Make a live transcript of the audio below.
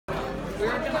Good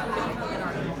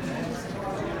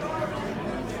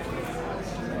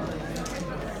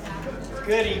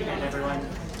evening, everyone.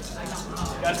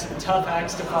 Got some tough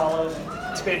acts to follow.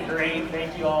 It's been great.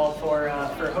 Thank you all for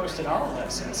hosting all of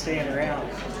us and staying around.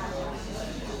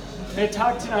 I'm going to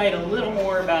talk tonight a little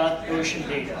more about ocean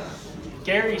data.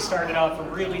 Gary started off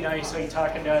really nicely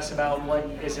talking to us about what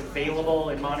is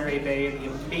available in Monterey Bay and the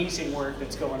amazing work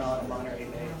that's going on in Monterey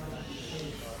Bay.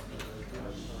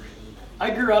 I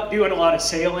grew up doing a lot of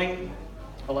sailing,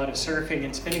 a lot of surfing,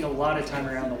 and spending a lot of time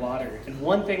around the water. And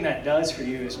one thing that does for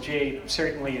you, as Jay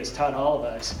certainly has taught all of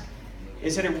us,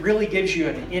 is that it really gives you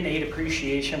an innate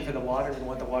appreciation for the water and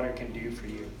what the water can do for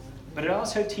you. But it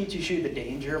also teaches you the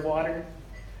danger of water,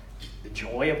 the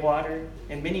joy of water,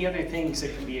 and many other things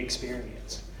that can be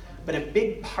experienced. But a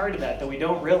big part of that we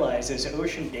don't realize is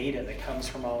ocean data that comes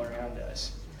from all around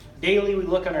us. Daily we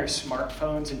look on our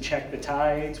smartphones and check the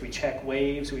tides, we check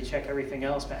waves, we check everything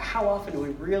else, but how often do we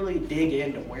really dig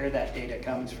into where that data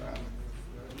comes from?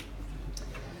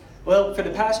 Well, for the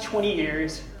past 20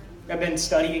 years, I've been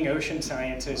studying ocean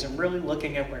sciences and really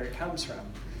looking at where it comes from.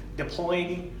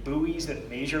 Deploying buoys that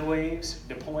measure waves,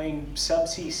 deploying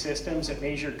subsea systems that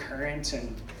measure currents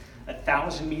and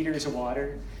 1,000 meters of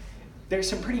water. There's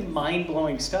some pretty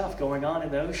mind-blowing stuff going on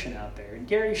in the ocean out there. And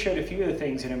Gary showed a few of the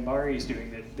things that Mbari is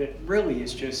doing that really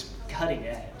is just cutting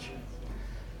edge.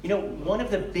 You know, one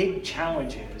of the big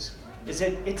challenges is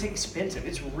that it's expensive.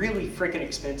 It's really freaking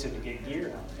expensive to get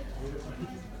gear out there.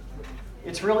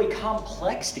 It's really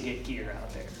complex to get gear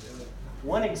out there.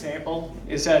 One example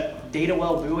is that data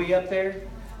well buoy up there.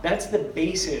 That's the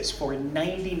basis for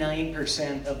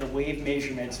 99% of the wave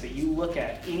measurements that you look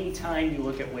at anytime you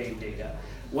look at wave data.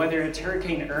 Whether it's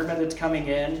Hurricane Irma that's coming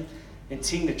in and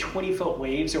seeing the 20-foot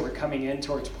waves that were coming in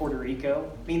towards Puerto Rico,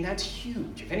 I mean, that's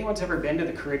huge. If anyone's ever been to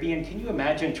the Caribbean, can you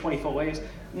imagine 20-foot waves?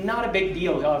 Not a big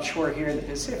deal offshore here in the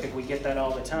Pacific. We get that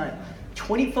all the time.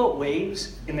 20-foot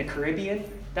waves in the Caribbean,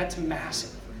 that's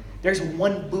massive. There's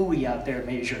one buoy out there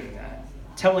measuring that,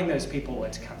 telling those people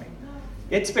what's coming.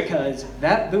 It's because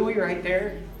that buoy right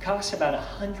there costs about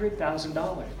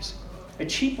 $100,000. A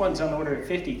cheap one's on the order of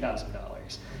 $50,000.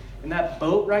 And that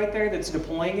boat right there that's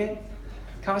deploying it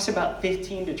costs about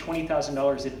 $15,000 to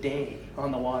 $20,000 a day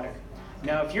on the water.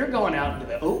 Now, if you're going out into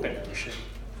the open ocean,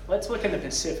 let's look in the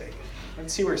Pacific.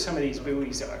 Let's see where some of these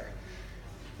buoys are.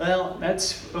 Well,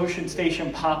 that's Ocean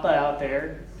Station Papa out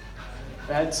there.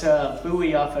 That's a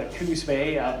buoy off of Coos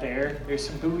Bay out there. There's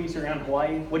some buoys around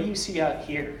Hawaii. What do you see out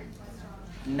here?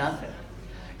 Nothing.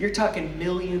 You're talking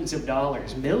millions of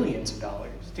dollars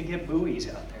to get buoys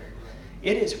out there.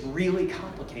 It is really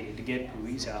complicated to get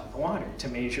buoys out in the water to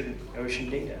measure ocean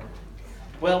data.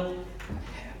 Well,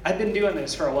 I've been doing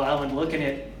this for a while and looking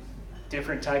at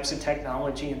different types of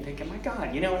technology and thinking, my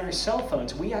God, you know, in our cell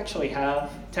phones, we actually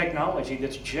have technology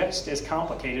that's just as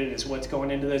complicated as what's going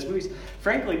into those buoys.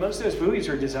 Frankly, most of those buoys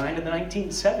were designed in the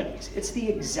 1970s. It's the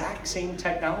exact same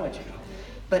technology.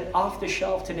 But off the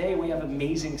shelf today, we have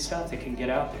amazing stuff that can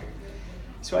get out there.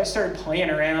 So I started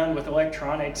playing around with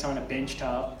electronics on a bench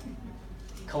top,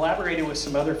 collaborated with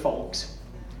some other folks,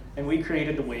 and we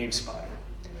created the Wave Spotter.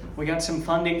 We got some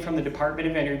funding from the Department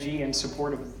of Energy in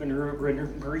support of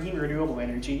marine renewable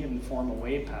energy in the form of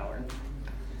wave power,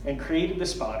 and created the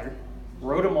spotter,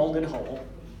 wrote a molded hull,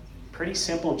 pretty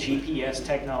simple GPS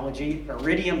technology,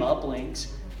 iridium uplinks,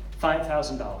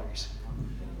 $5,000.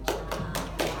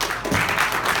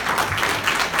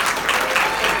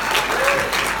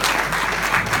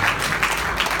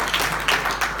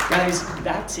 Guys,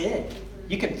 that's it.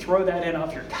 You can throw that in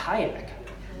off your kayak.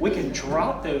 We can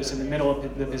drop those in the middle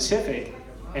of the Pacific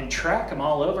and track them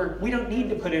all over. We don't need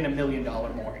to put in $1 million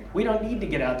mooring. We don't need to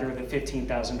get out there with a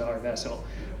 $15,000 vessel.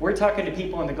 We're talking to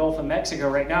people in the Gulf of Mexico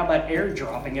right now about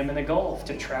airdropping them in the Gulf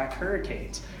to track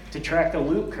hurricanes, to track the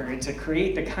loop currents, to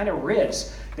create the kind of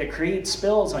risks that create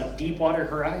spills on Deepwater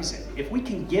Horizon. If we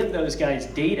can give those guys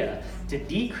data to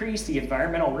decrease the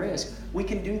environmental risk, we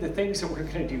can do the things that we're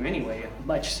going to do anyway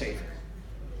much safer.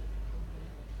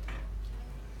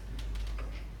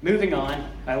 Moving on,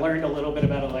 I learned a little bit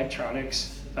about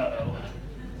electronics. Uh-oh.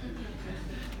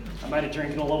 I might have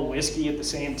drinking a little whiskey at the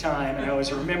same time, and I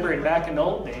was remembering back in the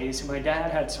old days, my dad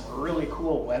had some really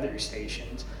cool weather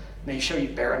stations. They show you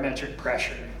barometric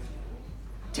pressure,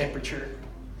 temperature,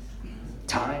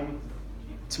 time,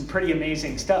 some pretty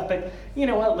amazing stuff. But you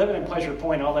know what, living in Pleasure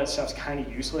Point, all that stuff's kind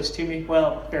of useless to me.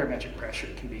 Well, barometric pressure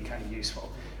can be kind of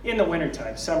useful. In the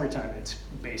wintertime, summertime, it's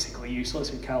basically useless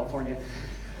in California.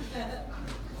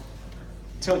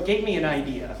 So it gave me an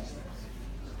idea.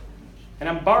 And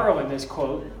I'm borrowing this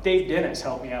quote. Dave Dennis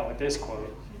helped me out with this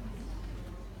quote.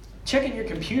 Checking your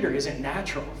computer isn't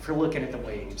natural for looking at the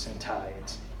waves and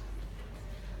tides.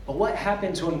 But what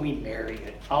happens when we marry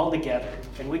it all together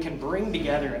and we can bring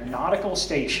together a nautical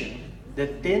station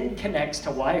that then connects to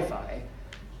Wi-Fi,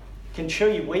 can show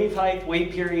you wave height,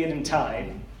 wave period, and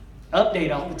tide,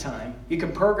 update all the time. You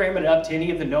can program it up to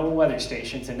any of the NOAA weather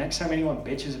stations, and next time anyone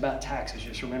bitches about taxes,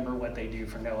 just remember what they do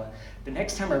for NOAA. The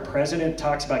next time our president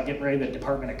talks about getting rid of the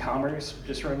Department of Commerce,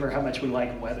 just remember how much we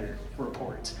like weather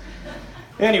reports.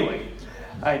 Anyway,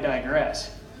 I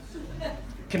digress.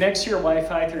 Connects to your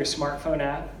Wi-Fi through a smartphone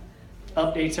app,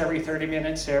 updates every 30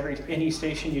 minutes to any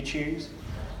station you choose.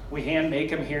 We hand make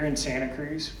them here in Santa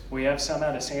Cruz. We have some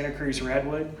out of Santa Cruz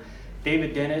Redwood.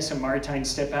 David Dennis and Maritime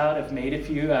Step Out have made a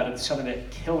few out of some of that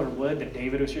killer wood that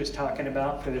David was just talking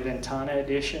about for the Ventana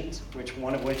editions,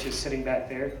 one of which is sitting back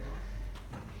there.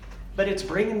 But it's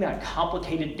bringing that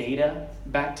complicated data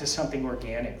back to something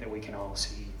organic that we can all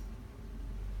see.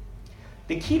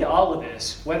 The key to all of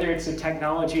this, whether it's the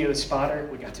technology of the spotter,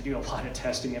 we got to do a lot of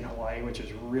testing in Hawaii, which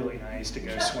is really nice to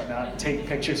go swim out and take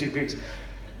pictures of pigs.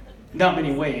 Not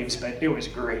many waves, but it was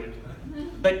great.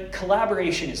 But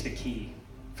collaboration is the key.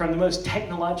 From the most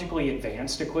technologically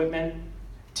advanced equipment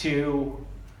to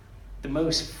the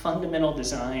most fundamental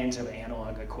designs of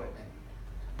analog equipment.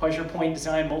 Pleasure Point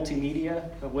Design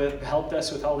Multimedia helped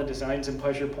us with all the designs in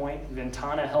Pleasure Point.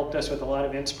 Ventana helped us with a lot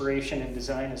of inspiration and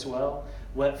design as well.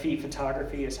 Wet Feet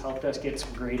Photography has helped us get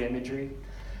some great imagery.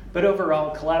 But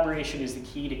overall, collaboration is the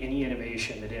key to any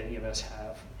innovation that any of us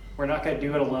have. We're not going to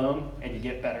do it alone, and you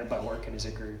get better by working as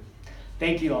a group.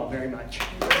 Thank you all very much.